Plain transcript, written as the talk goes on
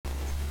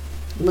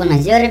Bună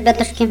ziua,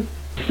 ребятушки!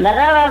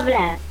 Здорово,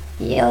 бля!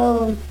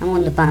 Eu am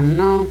un după anul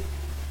nou,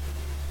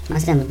 mă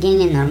simt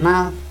bine,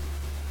 normal,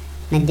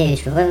 надеюсь,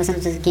 și voi vă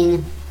simțiți bine.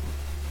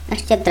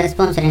 Aștept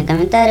răspunsuri în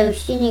comentariu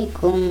și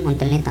cum am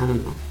întâlnit anul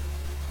nou.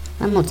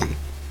 La mulți ani!